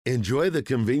Enjoy the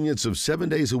convenience of 7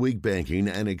 days a week banking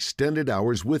and extended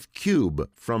hours with Cube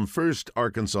from First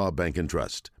Arkansas Bank and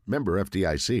Trust. Member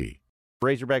FDIC.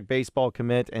 Razorback baseball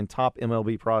commit and top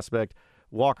MLB prospect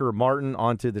Walker Martin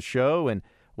onto the show. And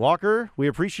Walker, we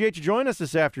appreciate you joining us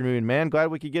this afternoon, man.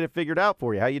 Glad we could get it figured out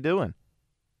for you. How you doing?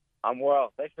 I'm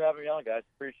well. Thanks for having me on, guys.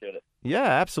 Appreciate it. Yeah,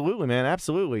 absolutely, man.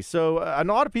 Absolutely. So a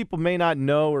lot of people may not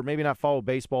know or maybe not follow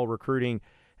baseball recruiting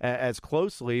as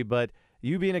closely, but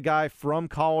you being a guy from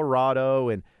Colorado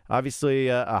and obviously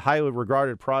a highly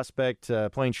regarded prospect,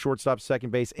 playing shortstop, second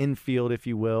base, infield, if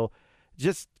you will,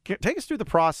 just take us through the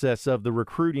process of the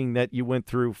recruiting that you went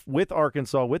through with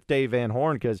Arkansas, with Dave Van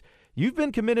Horn, because you've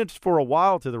been committed for a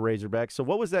while to the Razorbacks. So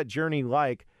what was that journey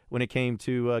like when it came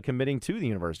to committing to the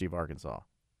University of Arkansas?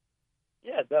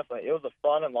 Yeah, definitely. It was a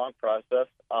fun and long process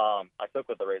I took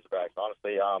with the Razorbacks,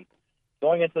 honestly.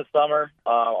 Going into the summer,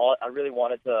 I really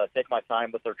wanted to take my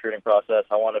time with the recruiting process.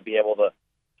 I wanted to be able to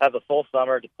have the full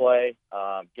summer to play,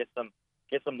 get some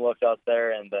looks out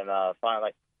there, and then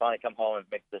finally come home and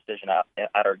make the decision at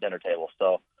our dinner table.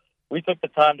 So we took the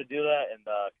time to do that, and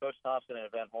Coach Thompson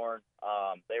and Van Horn,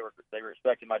 they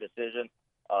respected my decision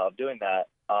of doing that.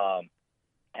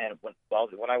 And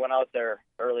when I went out there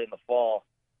early in the fall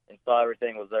and saw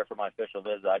everything was there for my official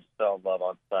visit, I just fell in love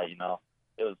on site.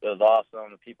 It was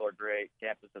awesome. The people are great.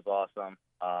 Campus is awesome.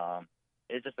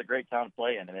 It's just a great town to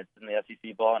play in, and it's in the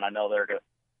SEC ball. And I know they're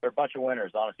a bunch of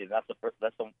winners. Honestly, that's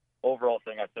the overall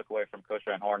thing I took away from Coach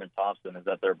Van Horn and Thompson is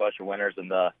that they're a bunch of winners.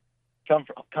 And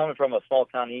coming from a small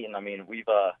town, Eaton, I mean, we've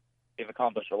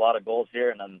accomplished a lot of goals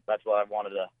here, and then that's why I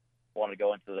wanted to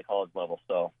go into the college level.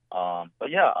 So,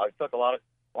 but yeah, it took a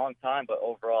long time, but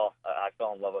overall, I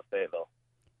fell in love with Fayetteville.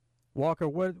 Walker,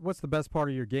 what's the best part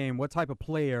of your game? What type of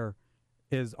player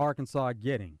is Arkansas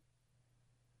getting?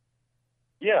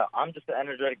 Yeah, I'm just an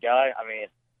energetic guy. I mean,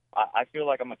 I feel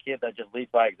like I'm a kid that just leads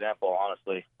by example,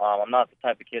 honestly. I'm not the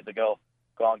type of kid to go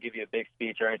out and give you a big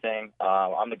speech or anything.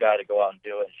 I'm the guy to go out and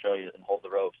do it and show you and hold the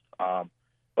ropes.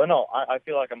 But no, I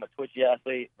feel like I'm a twitchy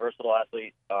athlete, versatile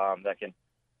athlete that can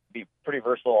be pretty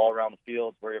versatile all around the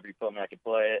field. Wherever you put me, I can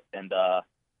play it. And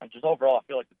just overall, I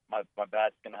feel like my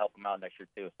bat's going to help him out next year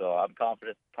too. So I'm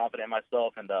confident in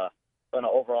myself, and but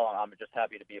overall, I'm just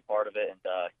happy to be a part of it and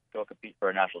go compete for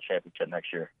a national championship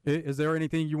next year. Is there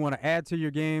anything you want to add to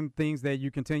your game, things that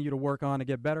you continue to work on to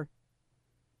get better?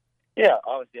 Yeah,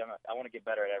 obviously, I want to get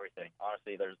better at everything.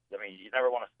 Honestly, you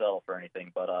never want to settle for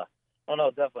anything, but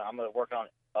definitely, I'm going to work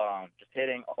on just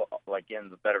hitting, like getting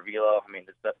the better velo. I mean,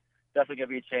 it's definitely going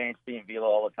to be a change seeing velo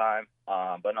all the time.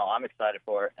 But no, I'm excited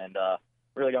for it, and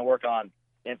really going to work on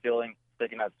infielding,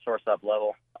 sticking at the shortstop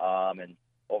level, and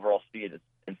overall speed and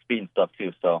stuff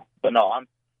too. So, but no, I'm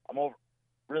just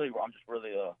really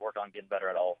work on getting better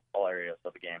at all areas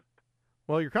of the game.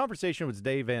 Well, your conversation with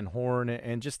Dave Van Horn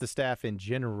and just the staff in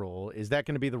general, is that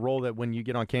going to be the role that when you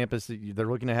get on campus, they're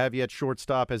looking to have you at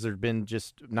shortstop? Has there been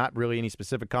just not really any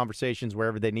specific conversations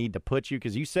wherever they need to put you?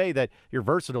 Because you say that you're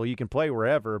versatile, you can play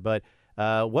wherever, but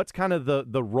what's kind of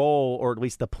the role or at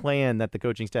least the plan that the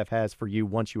coaching staff has for you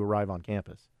once you arrive on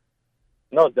campus?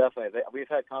 No, definitely. We've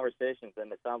had conversations,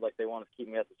 and it sounds like they want to keep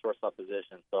me at the shortstop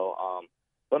position. So,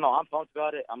 but no, I'm pumped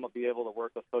about it. I'm going to be able to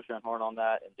work with Coach Van Horn on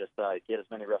that and just get as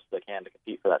many reps as I can to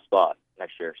compete for that spot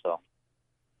next year. So,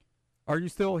 are you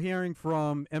still hearing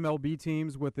from MLB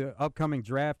teams with the upcoming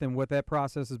draft and what that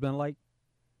process has been like?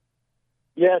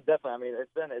 Yeah, definitely. I mean,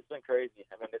 it's been crazy.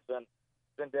 I mean, it's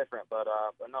been different, but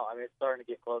no, I mean, it's starting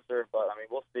to get closer. But I mean,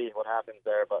 we'll see what happens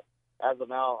there. But as of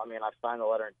now, I mean, I've signed the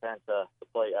letter of intent to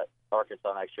play at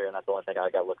Arkansas next year, and that's the only thing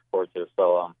I got looking forward to.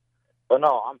 So, but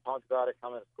no, I'm pumped about it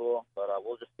coming to school, but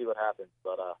we'll just see what happens.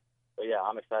 But yeah,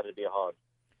 I'm excited to be a Hog.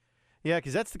 Yeah,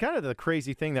 because that's kind of the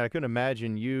crazy thing that I couldn't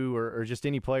imagine you or just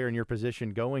any player in your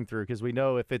position going through. Because we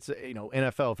know if it's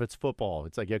NFL, if it's football,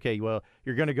 it's like, okay, well,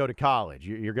 you're going to go to college,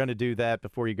 you're going to do that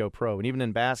before you go pro. And even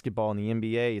in basketball in the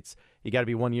NBA, you got to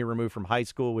be 1 year removed from high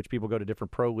school, which people go to different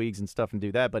pro leagues and stuff and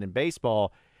do that. But in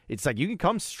baseball, it's like you can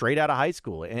come straight out of high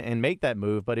school and make that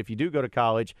move. But if you do go to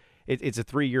college, it's a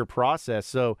 3-year process.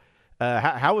 So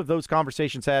how have those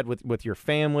conversations had with your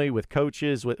family, with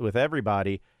coaches, with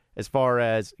everybody, as far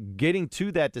as getting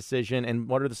to that decision, and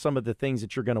what are some of the things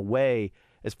that you're going to weigh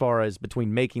as far as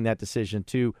between making that decision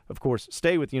to, of course,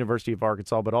 stay with the University of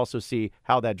Arkansas, but also see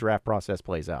how that draft process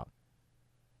plays out?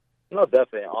 No,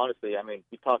 definitely. Honestly, I mean,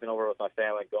 talking over with my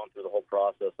family, going through the whole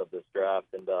process of this draft,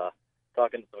 and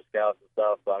talking to some scouts and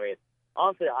stuff. So, I mean,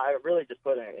 honestly, I really just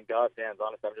put it in God's hands.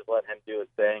 Honestly, I'm just letting him do his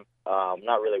thing. I'm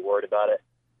not really worried about it.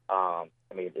 I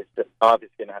mean, it's just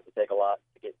obviously going to have to take a lot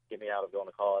to get me out of going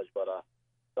to college, but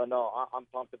no, I'm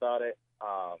pumped about it.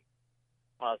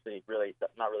 honestly really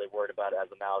not really worried about it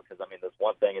as of now because, I mean, this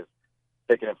one thing is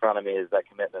sticking in front of me is that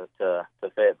commitment to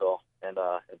Fayetteville and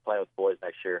playing with boys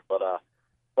next year. But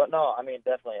no, I mean,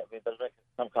 definitely. I mean, there's been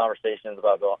some conversations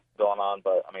about going on,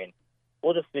 but, I mean,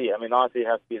 we'll just see. I mean, honestly, it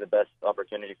has to be the best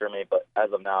opportunity for me. But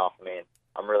as of now, I mean,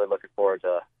 I'm really looking forward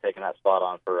to taking that spot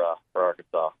on for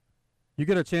Arkansas. You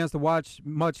get a chance to watch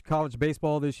much college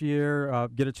baseball this year,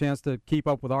 get a chance to keep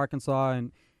up with Arkansas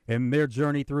and their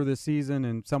journey through this season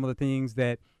and some of the things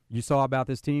that you saw about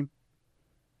this team?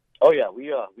 Oh, yeah. We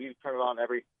turn it on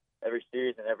every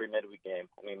series and every midweek game.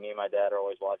 I mean, me and my dad are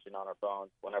always watching on our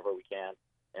phones whenever we can.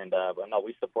 And but no,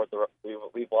 we support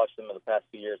we've watched them in the past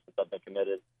few years since I've been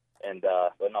committed. And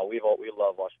but no, we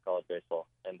love watching college baseball.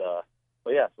 And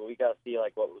but yeah, so we got to see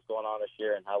like what was going on this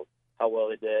year and how well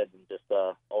they did, and just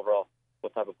overall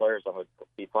what type of players I'm going to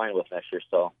be playing with next year.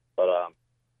 So, but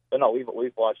no,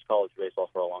 we've watched college baseball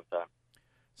for a long time.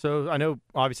 So I know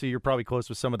obviously you're probably close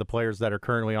with some of the players that are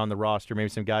currently on the roster, maybe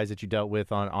some guys that you dealt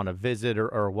with on a visit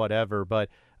or whatever. But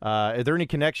are there any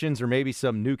connections or maybe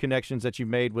some new connections that you've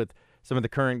made with some of the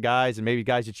current guys and maybe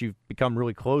guys that you've become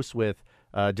really close with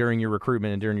during your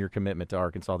recruitment and during your commitment to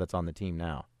Arkansas that's on the team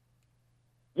now?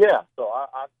 Yeah, so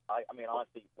I mean,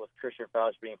 honestly, with Christian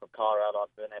Fauch being from Colorado,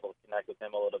 I've been able to connect with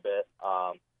him a little bit.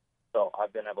 So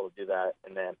I've been able to do that.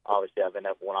 And then obviously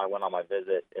when I went on my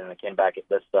visit and I came back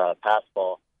this past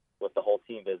fall with the whole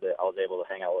team visit, I was able to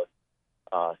hang out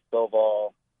with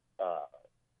Stovall,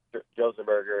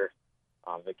 Josenberger.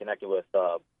 I've been connected with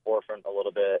Orphan a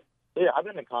little bit. So yeah, I've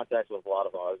been in contact with a lot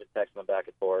of them. I've been texting them back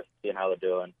and forth, seeing how they're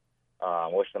doing,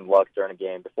 wishing them luck during a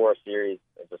game, before a series,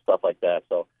 and just stuff like that.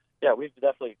 So yeah, we've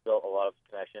definitely built a lot of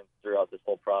connections throughout this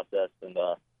whole process, and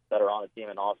that are on the team,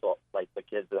 and also like the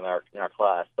kids in our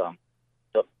class. I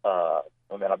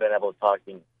mean, I've been able to talk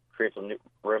and create some new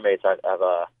roommates. I've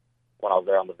when I was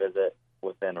there on the visit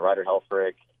within Ryder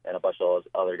Helfrich and a bunch of those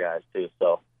other guys too.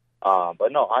 So,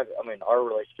 but no, I mean, our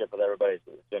relationship with everybody's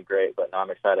been great. But now I'm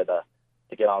excited to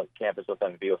get on campus with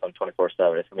them and be with them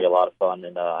 24/7. It's gonna be a lot of fun,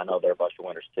 and I know they're a bunch of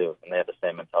winners too, and they have the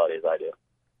same mentality as I do.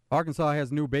 Arkansas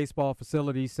has new baseball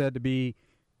facilities said to be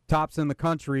tops in the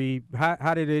country.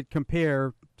 How did it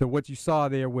compare to what you saw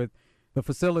there with the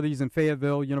facilities in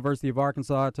Fayetteville, University of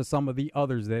Arkansas, to some of the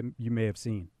others that you may have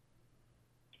seen?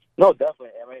 No, definitely.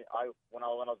 I mean, when I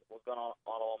was going on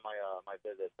all my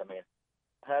visits, I mean,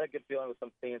 I had a good feeling with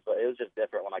some teams, but it was just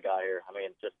different when I got here. I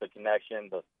mean, just the connection,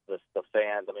 the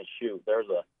fans. I mean, shoot,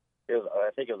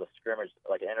 I think it was a scrimmage,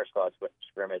 like an inter-squad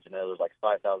scrimmage, and there was like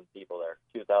 5,000 people there,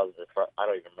 2,000. I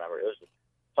don't even remember. It was just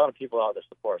a ton of people out there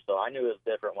support. So I knew it was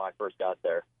different when I first got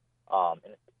there. And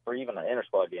for even an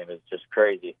inter-squad game, it was just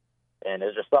crazy. And it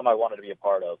was just something I wanted to be a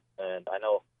part of. And I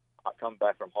know coming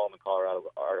back from home in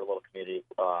Colorado, our little community,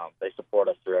 they support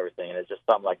us through everything. And it's just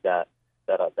something like that's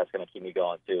going to keep me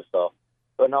going too. So,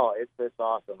 but no, it's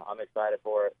awesome. I'm excited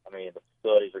for it. I mean, the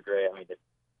facilities are great. I mean,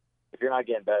 if you're not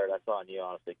getting better, that's on you,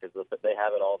 honestly, because they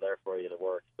have it all there for you to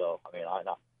work. So, I mean,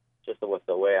 just with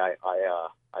the way I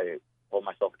hold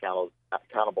myself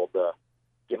accountable to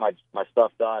get my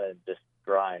stuff done and just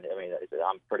grind. I mean,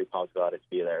 I'm pretty pumped about it to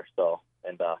be there. So,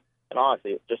 and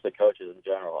honestly, just the coaches in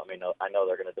general. I mean, I know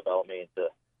they're going to develop me to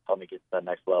help me get to that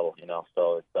next level.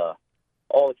 So it's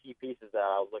all the key pieces that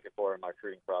I was looking for in my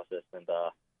recruiting process, and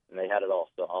they had it all.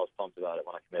 So I was pumped about it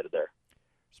when I committed there.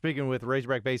 Speaking with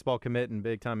Razorback baseball commit and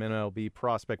big-time MLB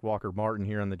prospect Walker Martin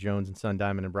here on the Jones and Son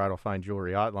Diamond and Bridal Fine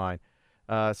Jewelry Hotline.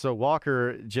 So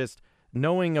Walker, just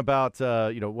knowing about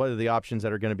what are the options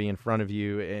that are going to be in front of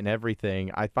you and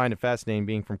everything, I find it fascinating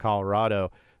being from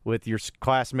Colorado with your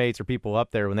classmates or people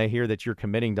up there when they hear that you're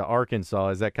committing to Arkansas.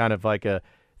 Is that kind of like a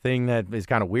thing that is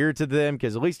kind of weird to them?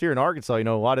 Because at least here in Arkansas, a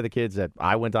lot of the kids that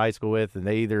I went to high school with, and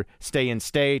they either stay in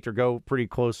state or go pretty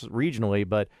close regionally,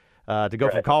 but to go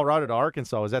from Colorado to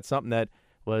Arkansas, is that something that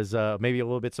was maybe a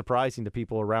little bit surprising to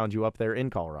people around you up there in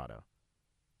Colorado?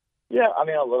 Yeah, I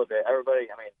mean, a little bit. Everybody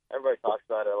talks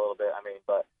about it a little bit. I mean,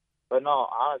 but no,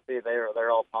 honestly,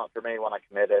 they're all pumped for me when I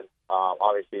committed.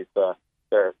 Obviously,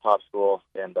 they're a top school,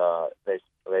 and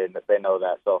they know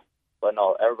that. So, but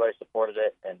no, everybody supported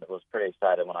it and was pretty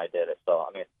excited when I did it. So,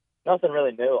 I mean, nothing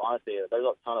really new. Honestly, there's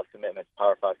a ton of commitments,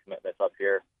 Power 5 commitments up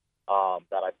here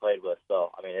that I played with.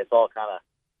 So, I mean, it's all kind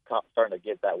of starting to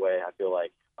get that way. I feel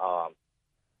like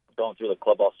going through the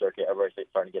club ball circuit, everybody's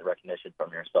starting to get recognition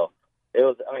from here. So it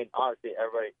was, I mean, honestly,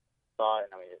 everybody saw it,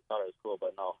 and I mean, thought it was cool,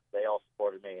 but no, they all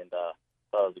supported me, and thought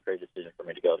it was a great decision for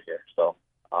me to go here. So,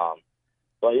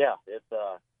 but yeah, it's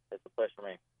a place for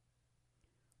me.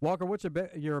 Walker, what's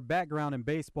your background in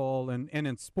baseball and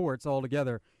in sports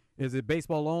altogether? Is it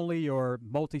baseball only or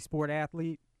multi-sport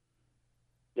athlete?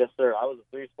 Yes, sir. I was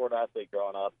a 3-sport athlete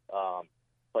growing up.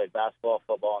 played basketball,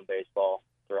 football, and baseball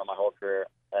throughout my whole career,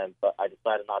 but I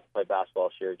decided not to play basketball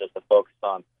this year just to focus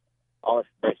on this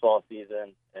baseball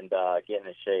season and getting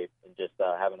in shape and just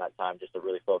having that time just to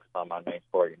really focus on my main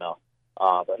sport,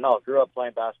 But no, grew up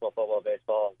playing basketball, football,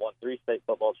 baseball, won 3 state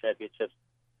football championships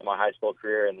in my high school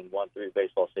career, and then won 3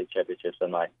 baseball state championships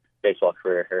in my baseball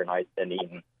career here in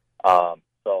Eaton.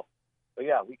 But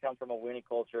yeah, we come from a winning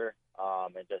culture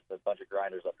and just a bunch of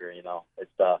grinders up here.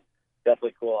 It's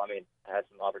definitely cool. I mean, I had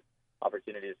some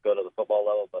opportunities to go to the football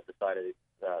level, but decided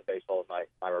baseball is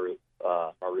my roots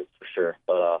for sure.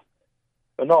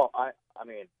 But no, I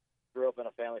mean, grew up in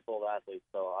a family full of athletes,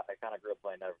 so I kind of grew up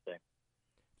playing everything.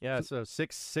 Yeah, so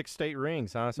six state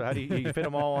rings, huh? So how do you fit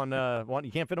them all on one?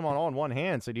 You can't fit them all in one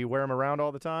hand. So do you wear them around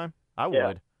all the time? I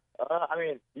would. I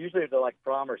mean, usually if they're like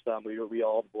prom or something, we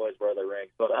all the boys wear their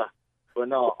rings. But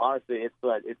no, honestly,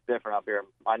 it's different up here.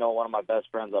 I know one of my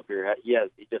best friends up here. He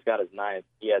just got his 9th.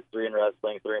 He has 3 in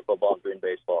wrestling, 3 in football, and 3 in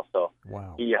baseball. So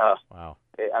wow. Wow.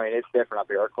 I mean, it's different up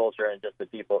here. Our culture and just the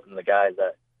people and the guys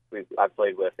that I've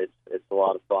played with. It's a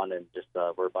lot of fun, and just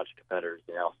we're a bunch of competitors,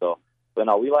 So. But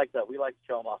no, we like to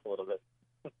show them off a little bit.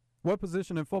 What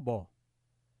position in football?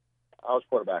 I was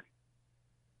quarterback.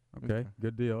 Okay,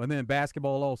 good deal. And then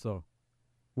basketball also.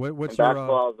 What's your your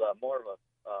basketball is more of a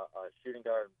shooting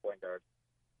guard and point guard.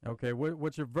 Okay,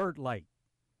 what's your vert like?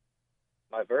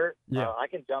 My vert? Yeah, I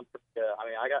can jump. I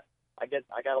mean, I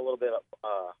got a little bit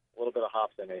of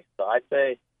hops in me. So I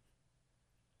think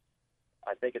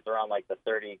it's around like the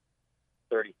 30,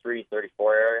 33,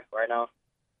 34 area right now.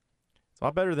 A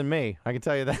lot better than me. I can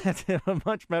tell you that.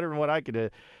 Much better than what I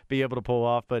could be able to pull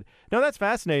off. But no, that's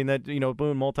fascinating that,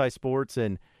 doing multi-sports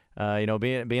and,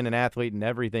 being an athlete and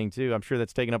everything too. I'm sure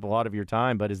that's taken up a lot of your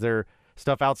time. But is there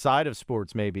stuff outside of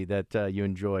sports maybe that you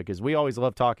enjoy? Because we always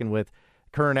love talking with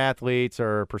current athletes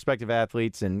or prospective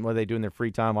athletes and what they do in their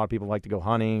free time. A lot of people like to go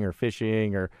hunting or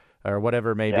fishing or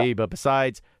whatever it may be. But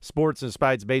besides sports and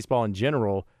besides baseball in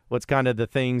general, what's kind of the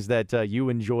things that you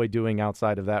enjoy doing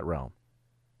outside of that realm?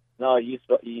 No, you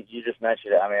just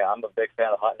mentioned it. I mean, I'm a big fan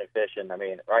of hunting and fishing. I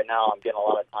mean, right now I'm getting a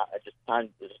lot of time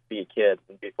to just be a kid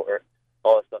and before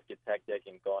all this stuff gets hectic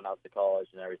and going out to college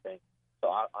and everything. So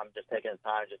I'm just taking the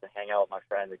time just to hang out with my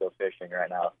friends and go fishing right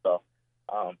now. So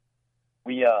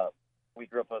we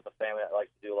grew up with a family that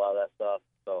likes to do a lot of that stuff.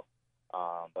 So,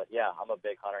 but yeah, I'm a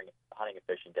big hunting and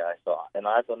fishing guy. So, and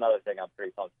that's another thing I'm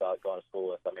pretty pumped about going to school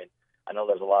with. I mean, I know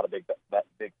there's a lot of big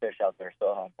fish out there,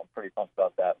 so I'm pretty pumped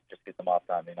about that. Just get some off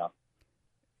time,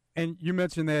 And you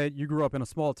mentioned that you grew up in a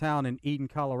small town in Eaton,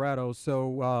 Colorado.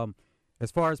 So,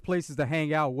 as far as places to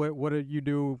hang out, what do you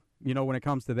do? When it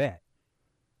comes to that.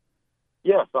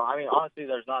 Yeah, so I mean, honestly,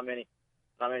 there's not many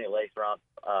lakes around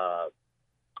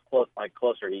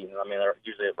closer to Eaton. I mean, they're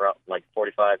usually around like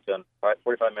 45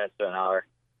 minutes to an hour.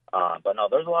 But no,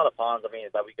 there's a lot of ponds. I mean,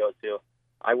 that we go to.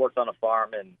 I worked on a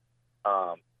farm and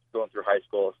going through high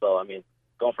school. So, I mean,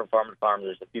 going from farm to farm,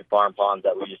 there's a few farm ponds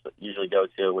that we usually go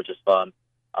to, which is fun.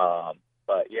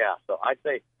 But yeah, so I'd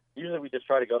say usually we just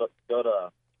try to go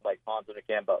to like ponds when we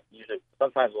can, but usually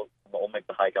sometimes we'll make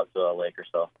the hike out to a lake or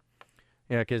so.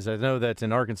 Yeah, because I know that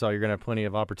in Arkansas you're going to have plenty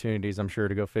of opportunities, I'm sure,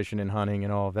 to go fishing and hunting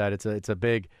and all of that. It's a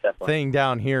big thing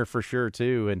down here for sure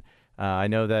too, and I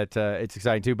know that it's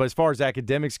exciting too. But as far as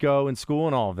academics go in school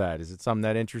and all of that, is it something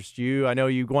that interests you? I know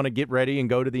you want to get ready and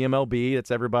go to the MLB. That's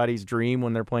everybody's dream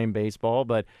when they're playing baseball.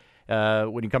 But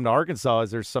when you come to Arkansas,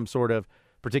 is there some sort of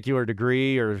particular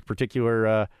degree or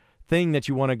particular thing that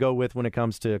you want to go with when it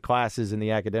comes to classes and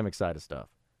the academic side of stuff?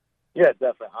 Yeah,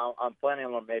 definitely. I'm planning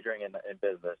on majoring in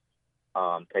business,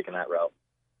 taking that route.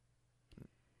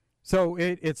 So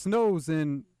it snows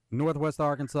in northwest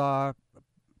Arkansas,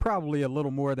 probably a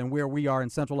little more than where we are in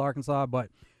central Arkansas, but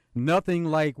nothing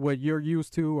like what you're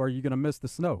used to. Or are you going to miss the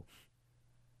snow?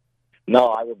 No,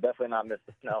 I will definitely not miss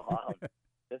the snow.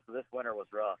 This winter was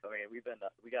rough. I mean, we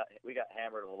got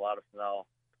hammered with a lot of snow,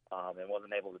 and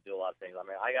wasn't able to do a lot of things. I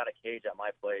mean, I got a cage at my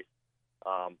place,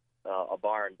 a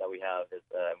barn that we have.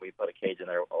 We put a cage in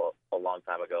there a long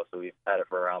time ago, so we've had it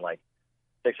for around like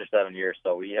 6 or 7 years.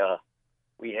 So we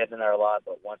head in there a lot,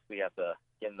 but once we have to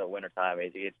get in the wintertime,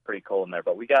 it's pretty cold in there.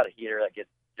 But we got a heater that gets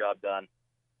the job done.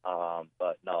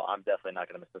 But no, I'm definitely not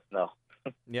going to miss the snow.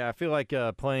 Yeah, I feel like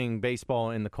playing baseball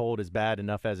in the cold is bad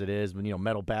enough as it is when,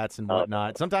 metal bats and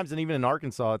whatnot. Sometimes, and even in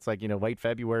Arkansas, it's like, late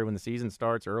February when the season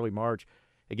starts, early March,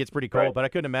 it gets pretty cold. Right. But I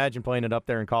couldn't imagine playing it up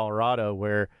there in Colorado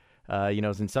where,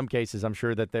 in some cases, I'm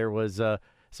sure that there was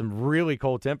some really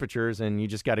cold temperatures and you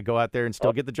just got to go out there and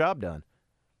still get the job done.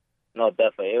 No,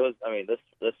 definitely. It was, I mean,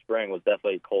 this spring was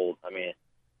definitely cold. I mean,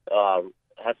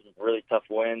 had some really tough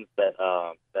winds that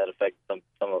affected some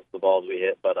of the balls we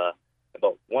hit. But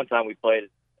one time we played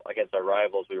against our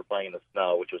rivals, we were playing in the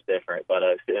snow, which was different, but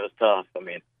it was tough. I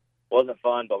mean, it wasn't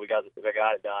fun, but we got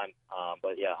it done.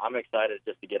 But yeah, I'm excited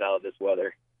just to get out of this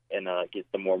weather and get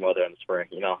some warm weather in the spring.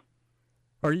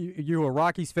 Are you a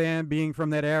Rockies fan? Being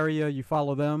from that area, you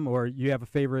follow them, or you have a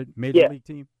favorite major league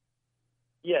team?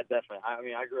 Yeah, definitely. I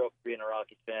mean, I grew up being a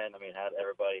Rockies fan. I mean, had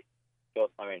everybody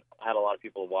go. I mean, I had a lot of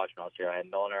people watching when I was here. I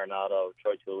had Nolan Arenado,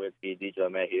 Troy Tulowitzki,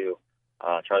 DJ Mayhew,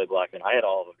 Charlie Blackmon. I had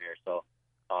all of them here, so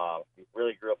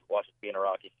really grew up watching, being a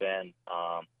Rockies fan.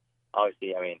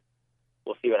 Obviously, I mean,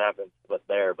 we'll see what happens with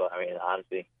there, but I mean,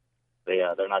 honestly,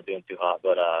 they're not doing too hot.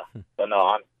 But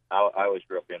no, I always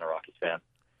grew up being a Rockies fan.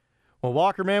 Well,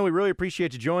 Walker, man, we really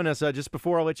appreciate you joining us. Just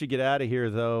before I let you get out of here,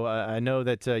 though, I know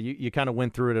that you kind of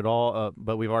went through it all,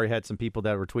 but we've already had some people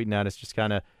that were tweeting at us just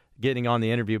kind of getting on the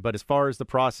interview. But as far as the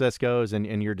process goes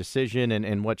and your decision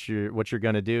and what you're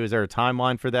going to do, is there a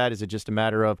timeline for that? Is it just a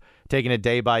matter of taking it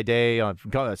day by day,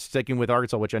 sticking with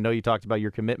Arkansas, which I know you talked about your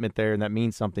commitment there, and that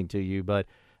means something to you. But,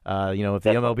 if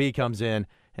the MLB comes in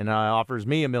and offers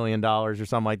me $1 million or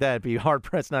something like that, it'd be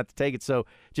hard-pressed not to take it. So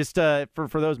just for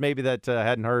those maybe that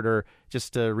hadn't heard, or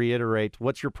just to reiterate,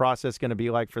 what's your process going to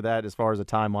be like for that as far as a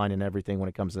timeline and everything when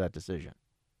it comes to that decision?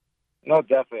 No,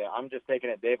 definitely. I'm just taking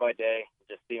it day by day,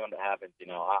 just seeing what happens. I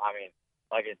mean,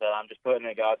 like I said, I'm just putting it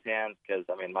in God's hands because,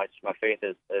 I mean, my faith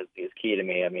is key to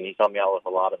me. I mean, He's helped me out with a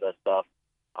lot of this stuff.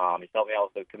 He's helped me out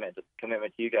with the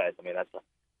commitment to you guys. I mean,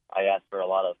 I asked for a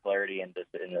lot of clarity and just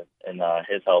in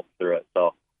His help through it.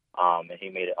 So, and He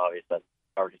made it obvious that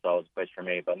Arkansas was a place for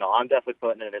me. But no, I'm definitely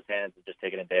putting it in His hands and just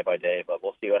taking it day by day. But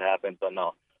we'll see what happens. But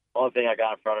no, the only thing I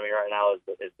got in front of me right now is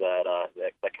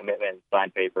that commitment and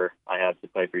signed paper I have to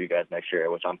play for you guys next year,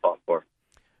 which I'm pumped for.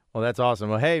 Well, that's awesome.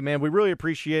 Well, hey, man, we really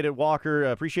appreciate it, Walker.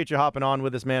 Appreciate you hopping on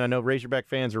with us, man. I know Razorback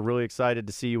fans are really excited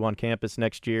to see you on campus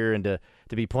next year and to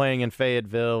be playing in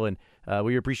Fayetteville. And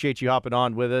we appreciate you hopping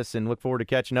on with us and look forward to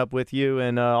catching up with you.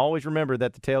 And always remember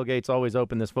that the tailgate's always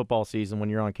open this football season when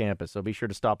you're on campus. So be sure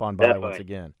to stop on by once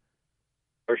again.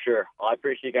 For sure. Well, I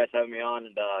appreciate you guys having me on,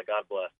 and God bless.